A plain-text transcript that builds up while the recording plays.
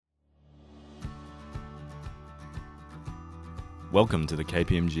Welcome to the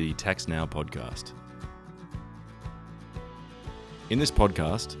KPMG Tax Now podcast. In this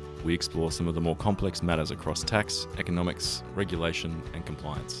podcast, we explore some of the more complex matters across tax, economics, regulation, and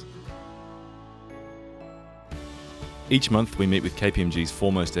compliance. Each month, we meet with KPMG's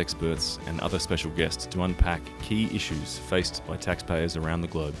foremost experts and other special guests to unpack key issues faced by taxpayers around the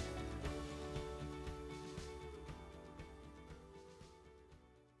globe.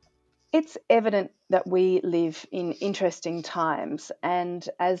 It's evident that we live in interesting times, and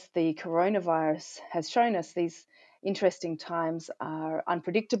as the coronavirus has shown us, these interesting times are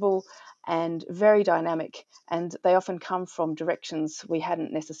unpredictable and very dynamic, and they often come from directions we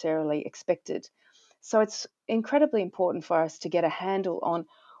hadn't necessarily expected. So it's incredibly important for us to get a handle on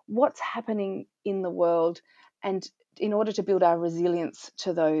what's happening in the world, and in order to build our resilience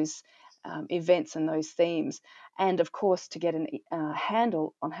to those events and those themes, and of course to get a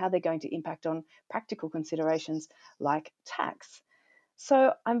handle on how they're going to impact on practical considerations like tax.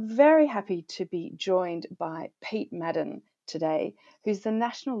 So I'm very happy to be joined by Pete Madden today, who's the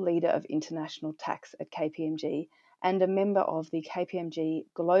National Leader of International Tax at KPMG and a member of the KPMG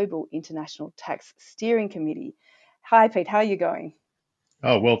Global International Tax Steering Committee. Hi Pete, how are you going?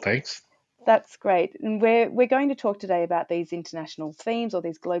 Oh, well, thanks. That's great. And we're going to talk today about these international themes or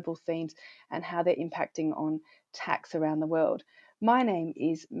these global themes and how they're impacting on tax around the world. My name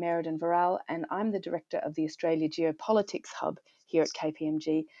is Meriden Varal, and I'm the Director of the Australia Geopolitics Hub here at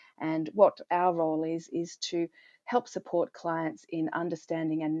KPMG. And what our role is to help support clients in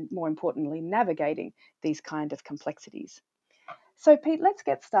understanding and, more importantly, navigating these kind of complexities. So, Pete, let's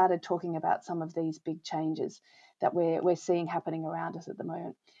get started talking about some of these big changes that we're seeing happening around us at the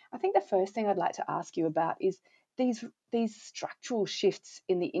moment. I think the first thing I'd like to ask you about is these structural shifts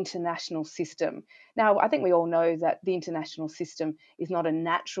in the international system. Now, I think we all know that the international system is not a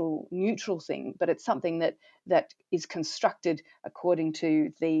natural, neutral thing, but it's something that is constructed according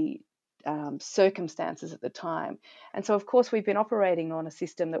to the circumstances at the time. And so, of course, we've been operating on a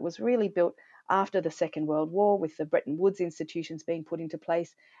system that was really built after the Second World War, with the Bretton Woods institutions being put into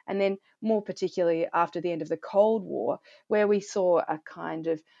place, and then more particularly after the end of the Cold War, where we saw a kind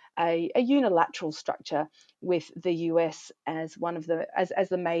of a unilateral structure with the US as one of the as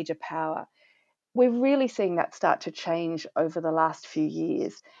the major power. We're really seeing that start to change over the last few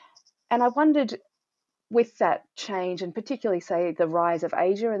years. And I wondered, with that change, and particularly, say, the rise of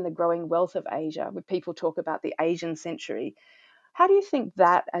Asia and the growing wealth of Asia, where people talk about the Asian century, how do you think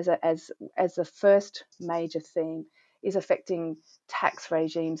that, as the first major theme, is affecting tax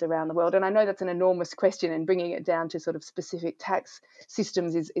regimes around the world? And I know that's an enormous question, and bringing it down to sort of specific tax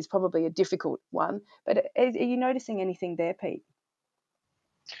systems is probably a difficult one. But are you noticing anything there, Pete?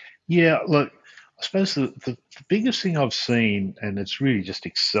 Yeah, look, I suppose the biggest thing I've seen, and it's really just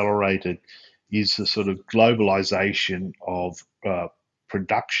accelerated, is the sort of globalization of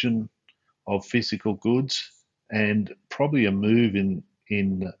production of physical goods, and probably a move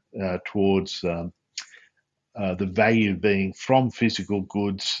in towards the value being from physical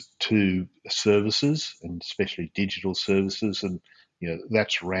goods to services, and especially digital services, and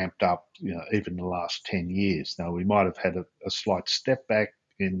that's ramped up, even in the last 10 years. Now, we might have had a slight step back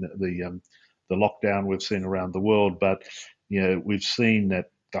in the lockdown we've seen around the world, but we've seen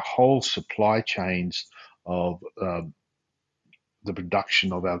that the whole supply chains of the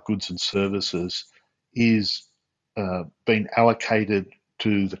production of our goods and services is being allocated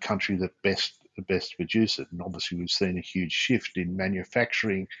to the country that best produce it. And obviously, we've seen a huge shift in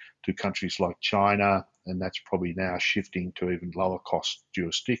manufacturing to countries like China, and that's probably now shifting to even lower cost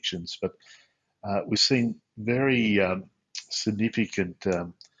jurisdictions. But we've seen very significant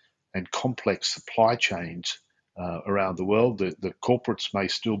and complex supply chains around the world. The corporates may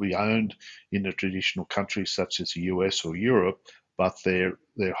still be owned in the traditional countries such as the US or Europe, but their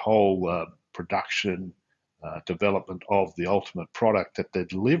whole production, development of the ultimate product that they're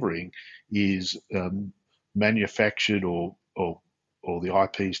delivering is manufactured or the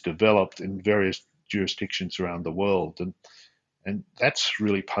IPs developed in various jurisdictions around the world, and that's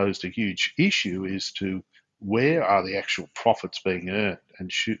really posed a huge issue as to where are the actual profits being earned,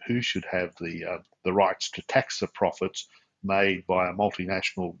 and who should have the rights to tax the profits made by a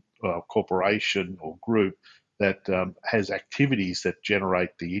multinational corporation or group that has activities that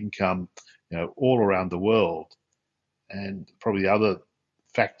generate the income all around the world. And probably the other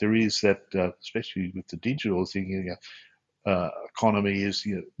factor is that, especially with the digital thing, economy, is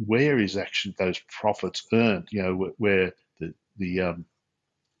where is actually those profits earned? Where the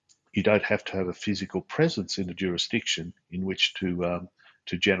you don't have to have a physical presence in a jurisdiction in which to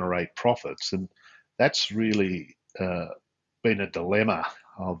generate profits, and that's really been a dilemma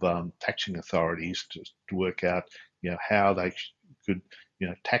of taxing authorities to work out how they could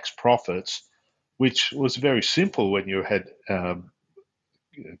tax profits, which was very simple when you had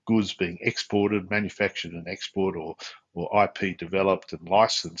goods being exported, manufactured and export, or IP developed and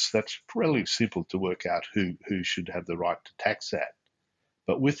licensed. That's relatively simple to work out who should have the right to tax that.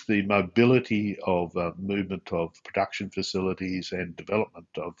 But with the mobility of movement of production facilities and development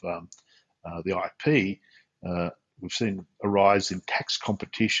of the IP, we've seen a rise in tax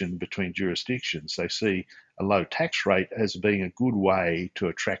competition between jurisdictions. They see a low tax rate as being a good way to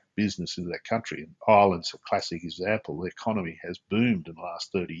attract business into their country. And Ireland's a classic example. The economy has boomed in the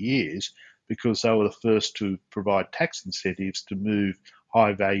last 30 years because they were the first to provide tax incentives to move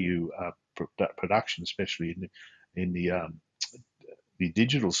high value production, especially in the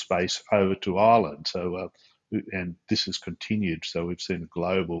digital space, over to Ireland. So, and this has continued. So we've seen a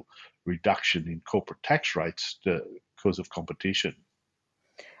global reduction in corporate tax rates because of competition.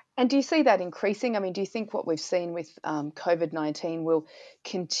 And do you see that increasing? I mean, do you think what we've seen with COVID-19 will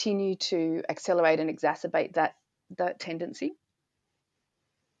continue to accelerate and exacerbate that tendency?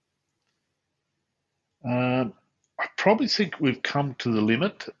 I probably think we've come to the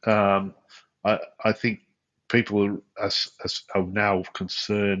limit. I think people are now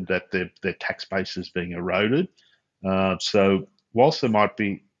concerned that their tax base is being eroded. So whilst there might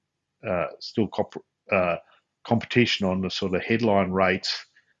be still competition on the sort of headline rates,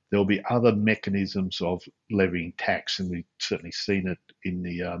 there'll be other mechanisms of levying tax, and we've certainly seen it in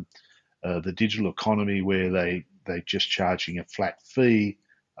the digital economy where they're just charging a flat fee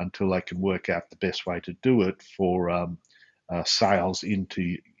until they can work out the best way to do it for sales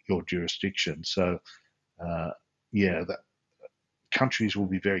into your jurisdiction. So, that countries will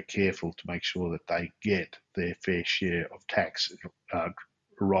be very careful to make sure that they get their fair share of tax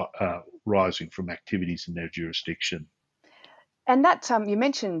rising from activities in their jurisdiction. And that you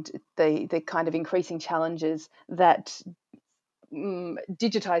mentioned the kind of increasing challenges that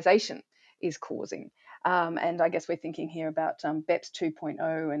digitization is causing. And I guess we're thinking here about BEPS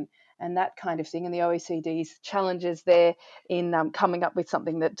 2.0 and that kind of thing, and the OECD's challenges there in coming up with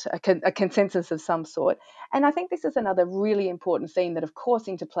something that a consensus of some sort. And I think this is another really important theme that, of course,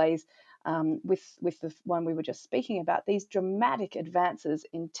 interplays with the one we were just speaking about, these dramatic advances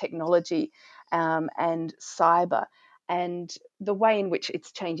in technology and cyber, and the way in which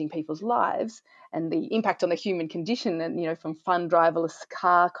it's changing people's lives and the impact on the human condition, and from fun driverless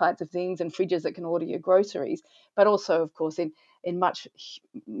car kinds of things and fridges that can order your groceries, but also, of course, in much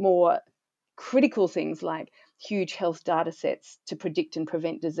more critical things like huge health data sets to predict and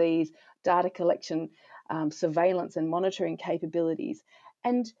prevent disease, data collection, surveillance and monitoring capabilities.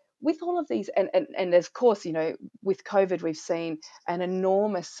 And with all of these, and of course, with COVID, we've seen an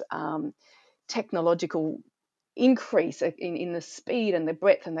enormous technological increase in the speed and the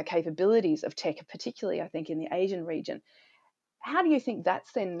breadth and the capabilities of tech, particularly, I think, in the Asian region. How do you think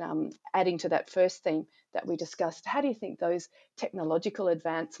that's then adding to that first theme that we discussed? How do you think those technological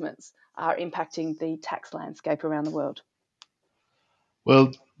advancements are impacting the tax landscape around the world?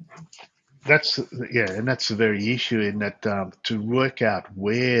 Well, that's the very issue, in that to work out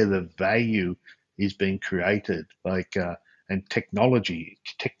where the value is being created, and technology,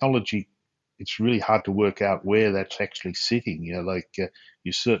 it's really hard to work out where that's actually sitting.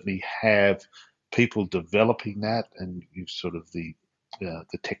 You certainly have people developing that, and you sort of the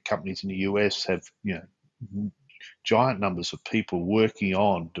tech companies in the US have giant numbers of people working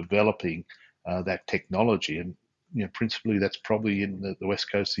on developing that technology, and principally that's probably in the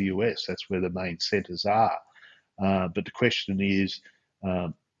west coast of the US. That's where the main centres are. But the question is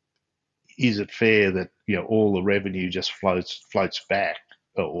it fair that all the revenue just floats back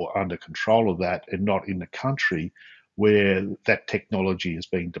or under control of that, and not in the country where that technology is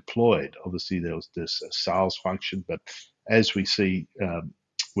being deployed? Obviously, there was this sales function, but as we see,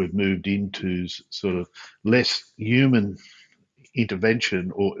 we've moved into sort of less human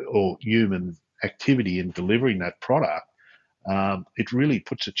intervention or human activity in delivering that product. It really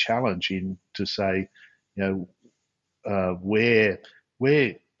puts a challenge in to say, where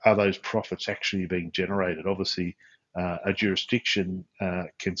are those profits actually being generated? Obviously, a jurisdiction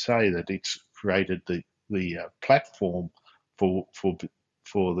can say that it's created the platform for the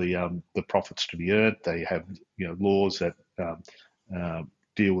profits to be earned. They have laws that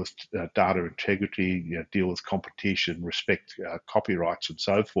deal with data integrity, deal with competition, respect copyrights, and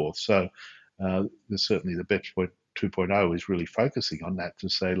so forth. So there's certainly the BEPS 2.0 is really focusing on that, to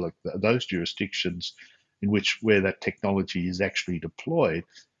say, look, those jurisdictions in which where that technology is actually deployed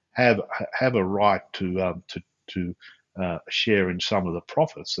have a right to share in some of the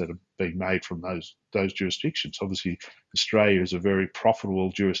profits that are being made from those jurisdictions. Obviously, Australia is a very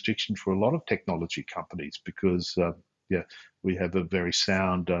profitable jurisdiction for a lot of technology companies because yeah, we have a very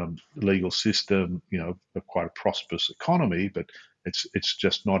sound legal system, quite a prosperous economy, but it's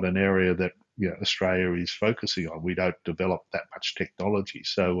just not an area that Australia is focusing on. We don't develop that much technology,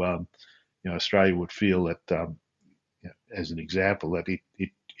 so Australia would feel that, as an example, that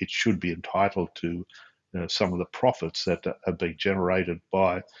it should be entitled to some of the profits that are being generated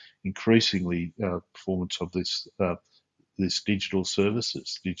by increasingly performance of this digital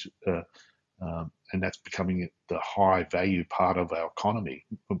services, and that's becoming the high value part of our economy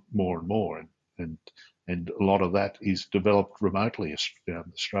more and more, and a lot of that is developed remotely.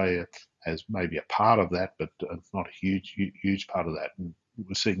 Australia has maybe a part of that, but not a huge part of that. And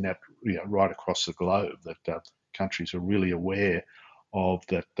we're seeing that right across the globe, that countries are really aware of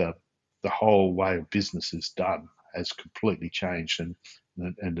that. The whole way of business is done has completely changed, and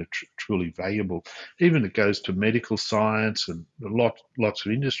are truly valuable. Even it goes to medical science and lots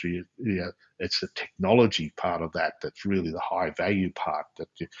of industry. It's the technology part of that that's really the high value part that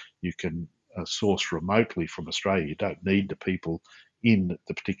you can source remotely from Australia. You don't need the people in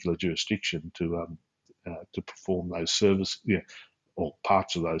the particular jurisdiction to perform those services, or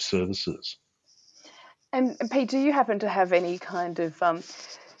parts of those services. And Pete, do you happen to have any kind of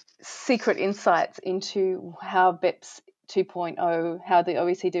secret insights into how BEPS 2.0, how the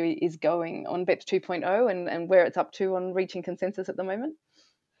OECD is going on BEPS 2.0 and where it's up to on reaching consensus at the moment?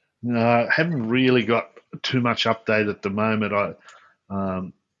 No, I haven't really got too much update at the moment.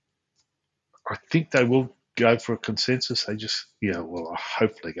 I think they will go for a consensus. They just, I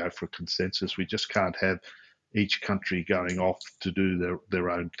hope they go for a consensus. We just can't have each country going off to do their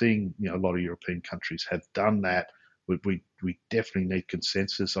own thing. A lot of European countries have done that. We definitely need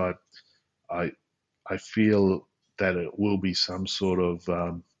consensus. I feel that it will be some sort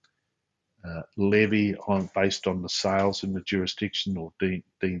of levy based on the sales in the jurisdiction, or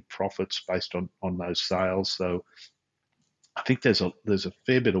deemed profits based on those sales. So I think there's a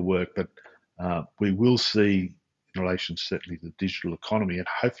fair bit of work, but we will see, in relation certainly to the digital economy, and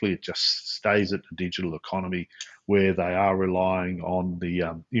hopefully it just stays at the digital economy, where they are relying on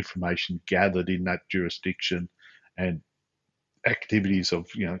the information gathered in that jurisdiction and activities of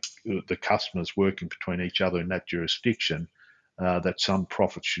the customers working between each other in that jurisdiction, that some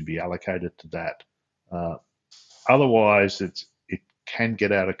profit should be allocated to that. Otherwise, it can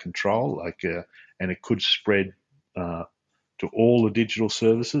get out of control, and it could spread to all the digital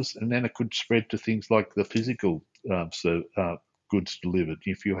services, and then it could spread to things like the physical goods delivered.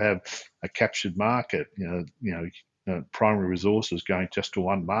 If you have a captured market, primary resources going just to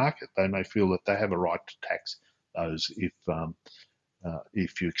one market, they may feel that they have a right to tax those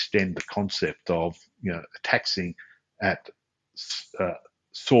if you extend the concept of taxing at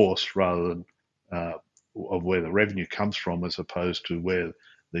source rather than of where the revenue comes from, as opposed to where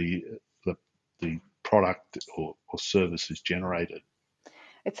the product or service is generated.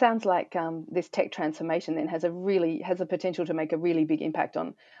 It sounds like this tech transformation then has a potential to make a really big impact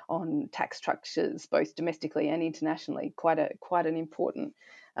on tax structures, both domestically and internationally. Quite an important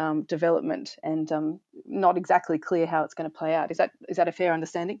development, and not exactly clear how it's going to play out. Is that a fair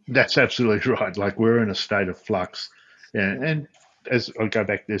understanding? That's absolutely right. Like, we're in a state of flux, and as I go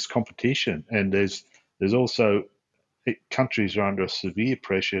back, there's competition, and there's also countries are under severe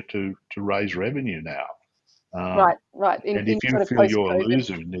pressure to raise revenue now. Right. And if you feel you're a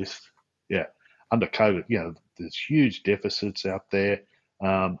loser in this, under COVID, there's huge deficits out there,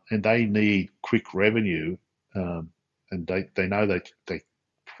 and they need quick revenue, and they know they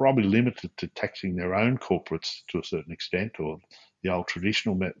probably limited to taxing their own corporates to a certain extent, or the old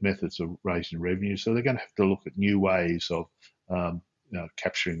traditional methods of raising revenue. So they're going to have to look at new ways of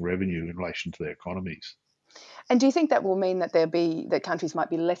capturing revenue in relation to their economies. And do you think that will mean that countries might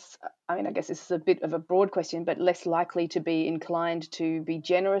be less, I guess this is a bit of a broad question, but less likely to be inclined to be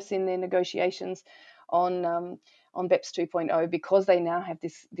generous in their negotiations on BEPS 2.0, because they now have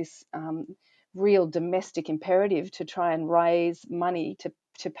this real domestic imperative to try and raise money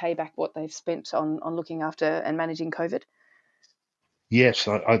to pay back what they've spent on looking after and managing COVID? Yes,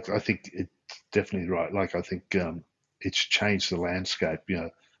 I think it's definitely right. Like, I think it's changed the landscape.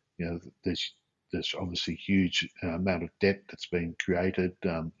 There's obviously huge amount of debt that's been created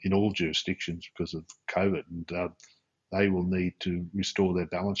in all jurisdictions because of COVID, and they will need to restore their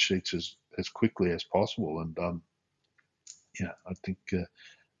balance sheets as quickly as possible. And I think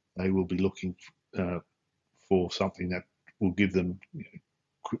they will be looking for something that will give them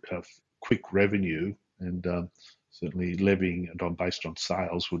quick revenue, and certainly levying it based on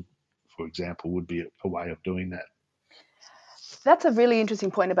sales for example, would be a way of doing that. That's a really interesting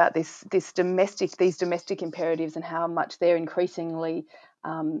point about these domestic imperatives, and how much they're increasingly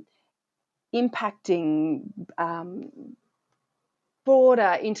impacting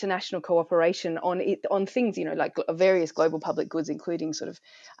broader international cooperation on things, like various global public goods, including sort of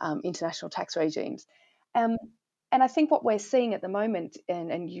international tax regimes. And I think what we're seeing at the moment,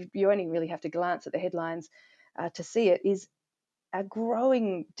 and you only really have to glance at the headlines to see it, is a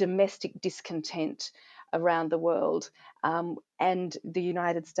growing domestic discontent around the world, and the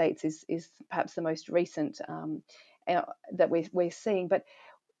United States is perhaps the most recent that we're seeing. But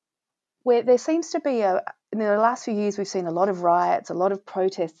where there seems to be in the last few years, we've seen a lot of riots, a lot of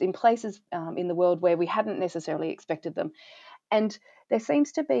protests in places in the world where we hadn't necessarily expected them. And there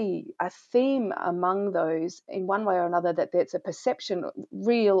seems to be a theme among those in one way or another that there's a perception,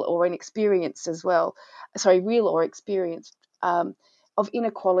 real or inexperienced as well, real or experienced, of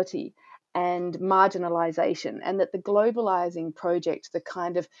inequality and marginalization, and that the globalizing project, the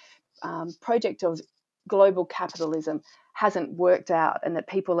kind of project of global capitalism, hasn't worked out, and that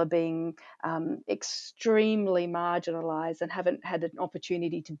people are being extremely marginalized and haven't had an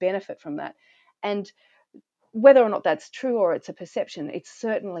opportunity to benefit from that. And whether or not that's true or it's a perception, it's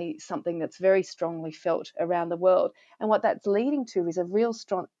certainly something that's very strongly felt around the world. And what that's leading to is a really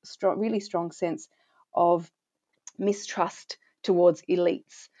strong sense of mistrust towards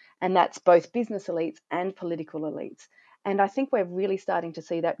elites, and that's both business elites and political elites. And I think we're really starting to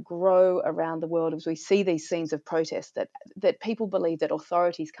see that grow around the world as we see these scenes of protest, that people believe that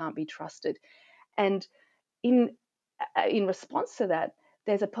authorities can't be trusted. And in response to that,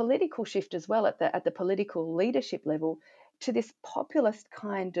 there's a political shift as well at the political leadership level to this populist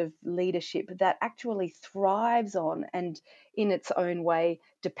kind of leadership that actually thrives on, and in its own way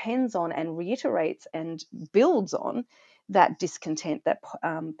depends on and reiterates and builds on that discontent, that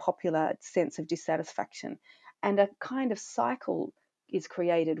popular sense of dissatisfaction. And a kind of cycle is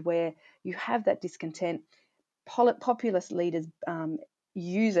created where you have that discontent. Populist leaders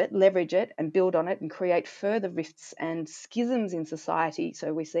use it, leverage it, and build on it, and create further rifts and schisms in society.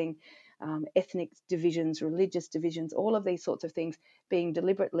 So we're seeing ethnic divisions, religious divisions, all of these sorts of things being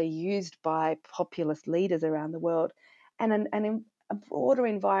deliberately used by populist leaders around the world, and in a broader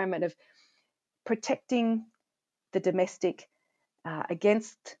environment of protecting the domestic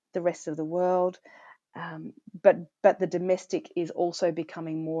against the rest of the world. But the domestic is also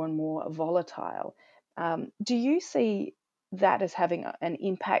becoming more and more volatile. Do you see that as having an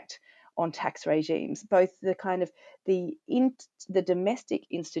impact on tax regimes, both the kind of the domestic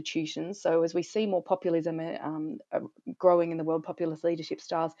institutions? So as we see more populism growing in the world, populist leadership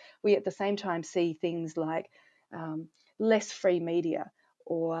styles, we at the same time see things like less free media,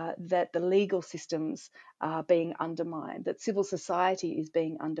 or that the legal systems are being undermined, that civil society is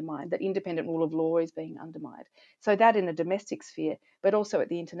being undermined, that independent rule of law is being undermined. So that in the domestic sphere, but also at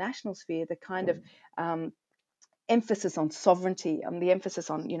the international sphere, the kind of emphasis on sovereignty, the emphasis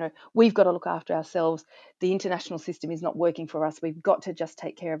on, we've got to look after ourselves. The international system is not working for us. We've got to just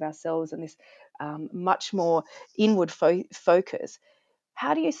take care of ourselves, and this much more inward focus.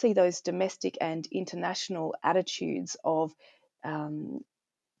 How do you see those domestic and international attitudes of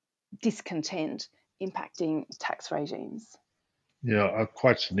discontent impacting tax regimes? Yeah,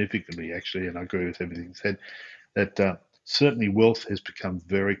 quite significantly, actually, and I agree with everything you said, that certainly wealth has become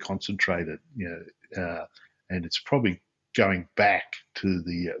very concentrated, and it's probably going back to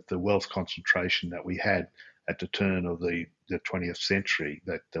the wealth concentration that we had at the turn of the 20th century,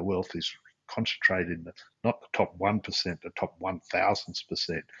 that the wealth is concentrated in not the top 1%, the top 1,000%.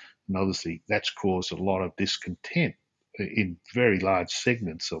 And obviously that's caused a lot of discontent in very large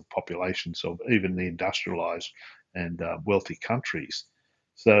segments of populations of even the industrialized and wealthy countries.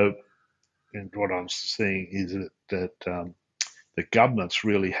 So, and what I'm seeing is that the governments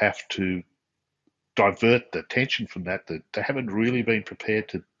really have to divert the attention from that. That they haven't really been prepared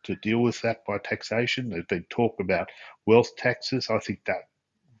to deal with that by taxation. There's been talk about wealth taxes. I think that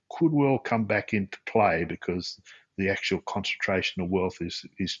could well come back into play, because the actual concentration of wealth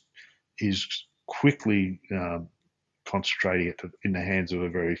is quickly concentrating it in the hands of a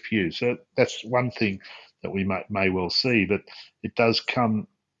very few. So that's one thing that we may well see, but it does come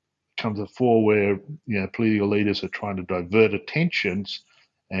to the fore where political leaders are trying to divert attentions,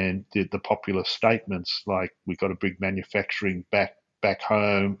 and the popular statements like "we've got to bring manufacturing back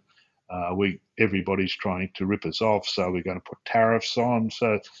home," everybody's trying to rip us off, so we're going to put tariffs on.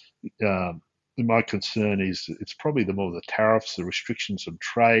 So my concern is it's probably the more the tariffs, the restrictions on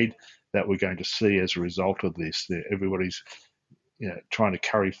trade that we're going to see as a result of this. Everybody's trying to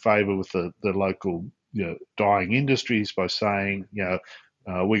curry favour with the local dying industries by saying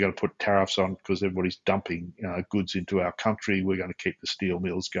we're going to put tariffs on because everybody's dumping goods into our country. We're going to keep the steel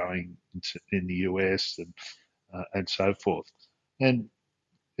mills going in the US and so forth. And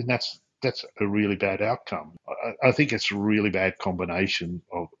that's that's a really bad outcome. I think it's a really bad combination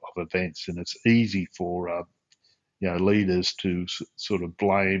of events, and it's easy for leaders to sort of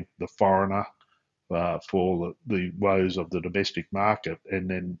blame the foreigner for the woes of the domestic market, and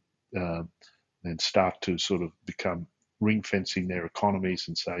then start to sort of become ring fencing their economies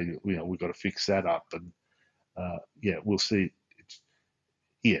and say, we've got to fix that up. And we'll see.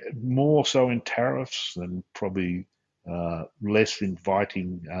 More so in tariffs and probably less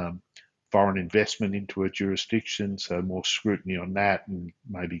inviting foreign investment into a jurisdiction, so more scrutiny on that and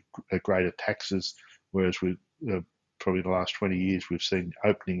maybe greater taxes. Whereas with probably the last 20 years, we've seen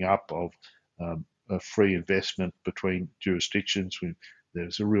opening up of a free investment between jurisdictions.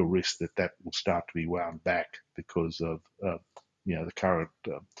 There's a real risk that will start to be wound back because of the current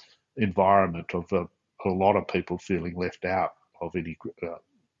environment of a lot of people feeling left out of any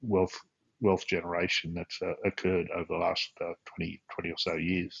wealth generation that's occurred over the last 20 or so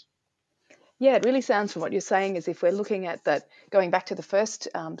years. Yeah, it really sounds from what you're saying as if we're looking at that, going back to the first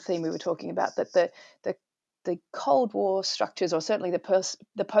theme we were talking about, that the Cold War structures, or certainly the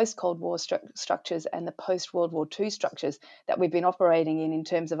post-Cold War structures and the post-World War II structures that we've been operating in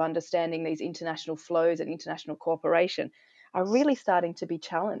terms of understanding these international flows and international cooperation, are really starting to be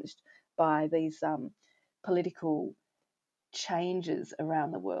challenged by these political changes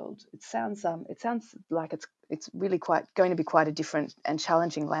around the world. It sounds like it's really going to be quite a different and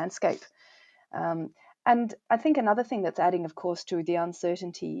challenging landscape. And I think another thing that's adding, of course, to the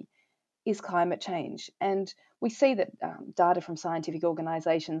uncertainty is climate change. And we see that data from scientific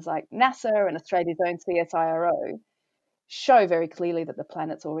organisations like NASA and Australia's own CSIRO show very clearly that the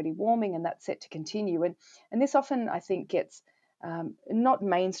planet's already warming, and that's set to continue. And this often, I think, gets not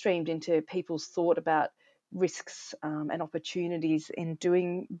mainstreamed into people's thought about risks and opportunities in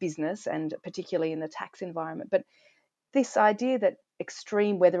doing business, and particularly in the tax environment. But this idea that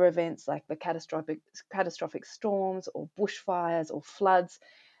extreme weather events like the catastrophic storms or bushfires or floods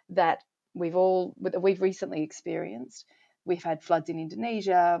that we've recently experienced. We've had floods in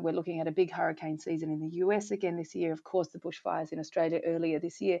Indonesia. We're looking at a big hurricane season in the US again this year. Of course, the bushfires in Australia earlier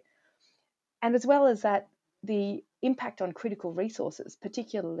this year. And as well as that, the impact on critical resources,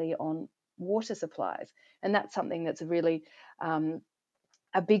 particularly on water supplies. And that's something that's really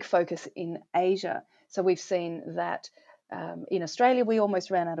a big focus in Asia. So we've seen that in Australia, we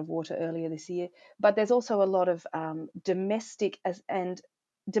almost ran out of water earlier this year, but there's also a lot of domestic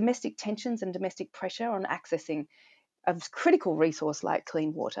tensions and domestic pressure on accessing a critical resource like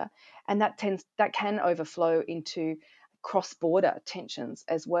clean water, and that can overflow into cross-border tensions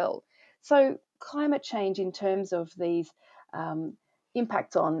as well. So climate change, in terms of these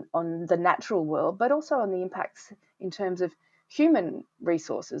impacts on the natural world, but also on the impacts in terms of human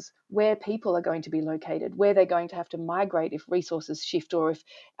resources, where people are going to be located, where they're going to have to migrate if resources shift, or if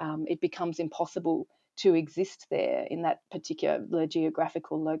it becomes impossible to exist there in that particular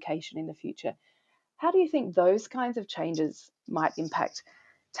geographical location in the future. How do you think those kinds of changes might impact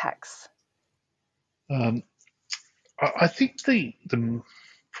tax? I think the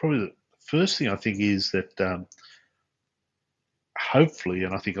probably the first thing I think is that hopefully,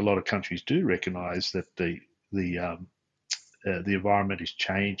 and I think a lot of countries do recognise that the environment is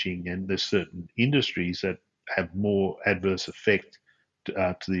changing, and there's certain industries that have more adverse effect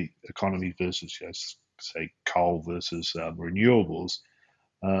to the economy versus, say, coal versus renewables.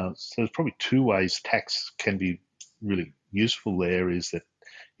 So there's probably two ways tax can be really useful there. Is that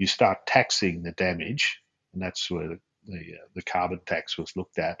you start taxing the damage, and that's where the carbon tax was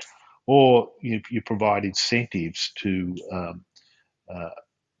looked at, or you provide incentives to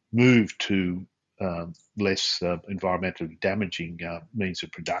move to less environmentally damaging means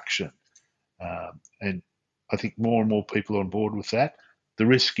of production. And I think more and more people are on board with that. The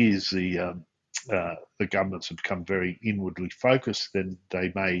risk is the governments have become very inwardly focused, and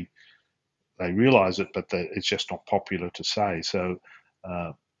they realise it, but it's just not popular to say. So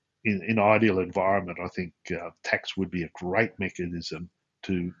in an ideal environment, I think tax would be a great mechanism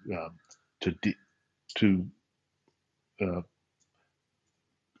to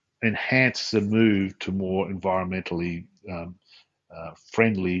enhance the move to more environmentally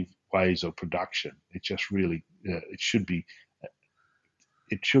friendly ways of production. It just really it should be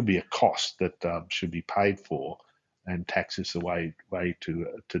a cost that should be paid for, and tax is the way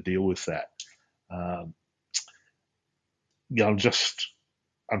to deal with that. Just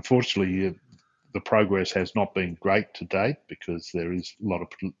unfortunately, the progress has not been great to date because there is a lot of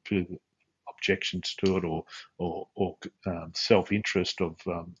political objections to it, or self-interest of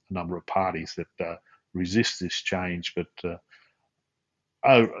a number of parties that resist this change. But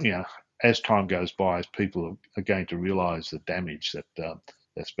as time goes by, as people are going to realise the damage that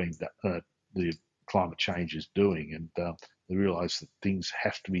that's been the climate change is doing, and they realise that things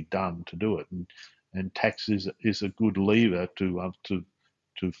have to be done to do it, and tax is a good lever to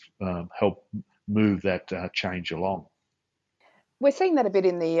help move that change along. We're seeing that a bit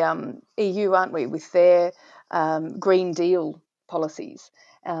in the EU, aren't we, with their Green Deal policies,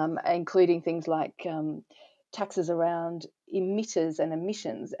 including things like taxes around emitters and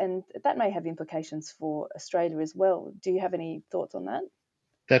emissions, and that may have implications for Australia as well. Do you have any thoughts on that?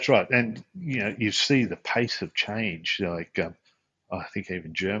 That's right, and you see the pace of change. Like I think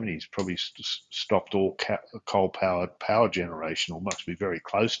even Germany's probably stopped all coal-powered power generation, or must be very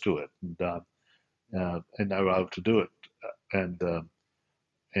close to it, and they were able to do it, and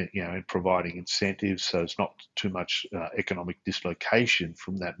and providing incentives so it's not too much economic dislocation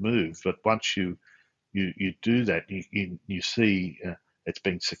from that move. But once you do that, you see it's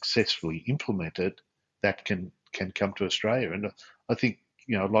been successfully implemented, that can come to Australia. And I think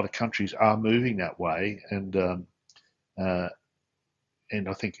a lot of countries are moving that way, and I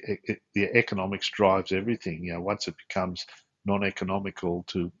think the economics drives everything. Once it becomes non-economical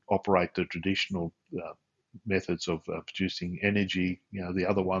to operate the traditional methods of producing energy, the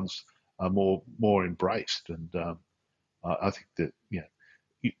other ones are more embraced. And I think that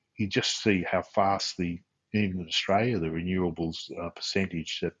you just see how fast even in Australia, the renewables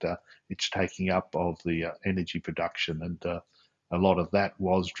percentage that it's taking up of the energy production, and a lot of that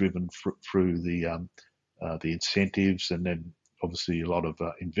was driven through the incentives, and then obviously a lot of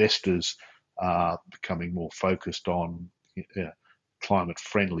investors are becoming more focused on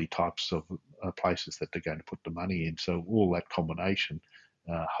climate-friendly types of places that they're going to put the money in. So all that combination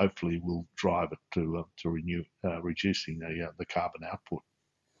hopefully will drive it to reducing the carbon output.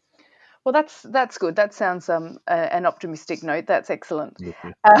 Well, that's good. That sounds an optimistic note. That's excellent.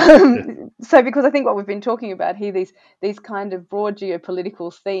 So, because I think what we've been talking about here, these kind of broad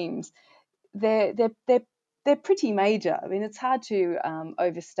geopolitical themes, they're pretty major. I mean, it's hard to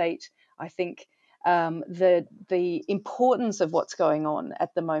overstate, I think, the importance of what's going on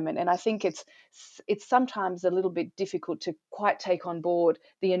at the moment. And I think it's sometimes a little bit difficult to quite take on board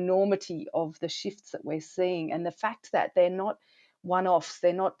the enormity of the shifts that we're seeing, and the fact that they're not one-offs,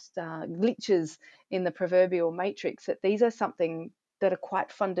 they're not glitches in the proverbial matrix, that these are something that are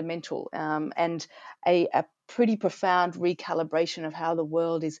quite fundamental, and a pretty profound recalibration of how the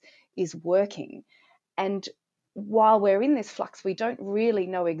world is working. And while we're in this flux, we don't really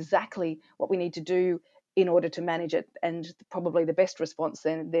know exactly what we need to do in order to manage it. And probably the best response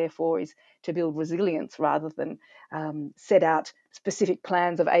then, therefore, is to build resilience rather than set out specific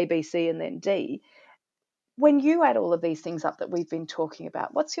plans of A, B, C, and then D. When you add all of these things up that we've been talking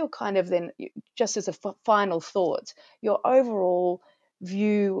about, what's your kind of then, just as a final thought, your overall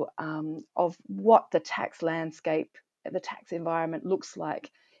view of what the tax landscape, the tax environment looks like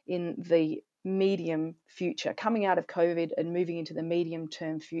in the medium future, coming out of COVID and moving into the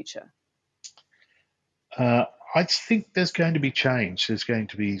medium-term future? I think there's going to be change. There's going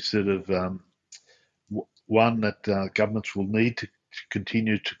to be sort of one that governments will need to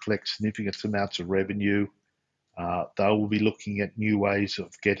continue to collect significant amounts of revenue. They will be looking at new ways of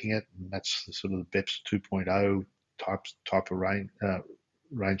getting it, and that's the sort of the BEPS 2.0 type of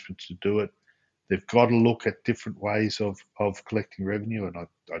arrangements to do it. They've got to look at different ways of collecting revenue, and I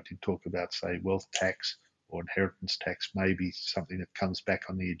did talk about, say, wealth tax or inheritance tax, maybe something that comes back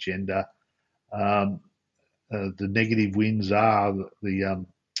on the agenda. The negative wins are the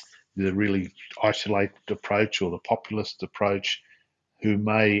really isolated approach or the populist approach, who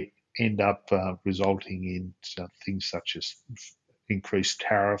may end up resulting in things such as increased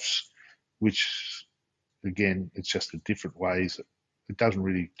tariffs, which, again, it's just a different ways. It doesn't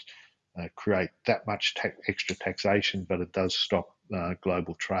really create that much extra taxation, but it does stop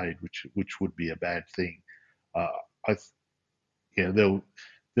global trade, which would be a bad thing.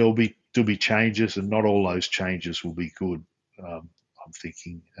 There'll be changes, and not all those changes will be good. I'm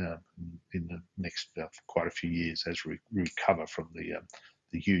thinking in the next quite a few years, as we recover from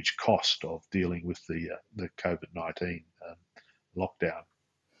the huge cost of dealing with the COVID-19 lockdown.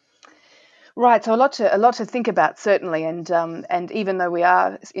 Right, so a lot to think about, certainly, and even though we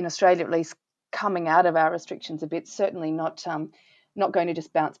are in Australia at least coming out of our restrictions a bit, certainly not going to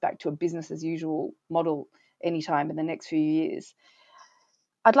just bounce back to a business as usual model anytime in the next few years.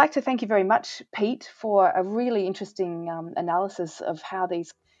 I'd like to thank you very much, Pete, for a really interesting analysis of how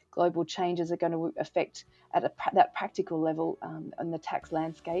these global changes are going to affect at that practical level on the tax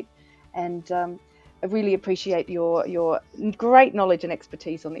landscape, and I really appreciate your great knowledge and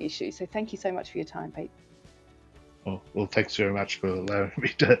expertise on the issue. So thank you so much for your time, Pete. Well, thanks very much for allowing me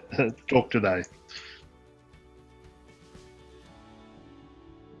to talk today.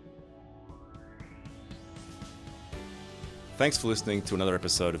 Thanks for listening to another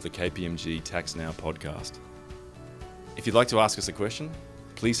episode of the KPMG Tax Now podcast. If you'd like to ask us a question,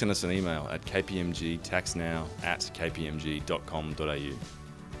 please send us an email at kpmgtaxnow@kpmg.com.au.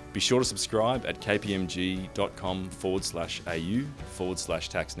 Be sure to subscribe at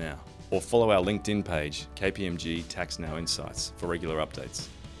kpmg.com/au/taxnow or follow our LinkedIn page, KPMG Tax Now Insights, for regular updates.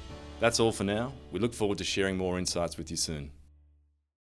 That's all for now. We look forward to sharing more insights with you soon.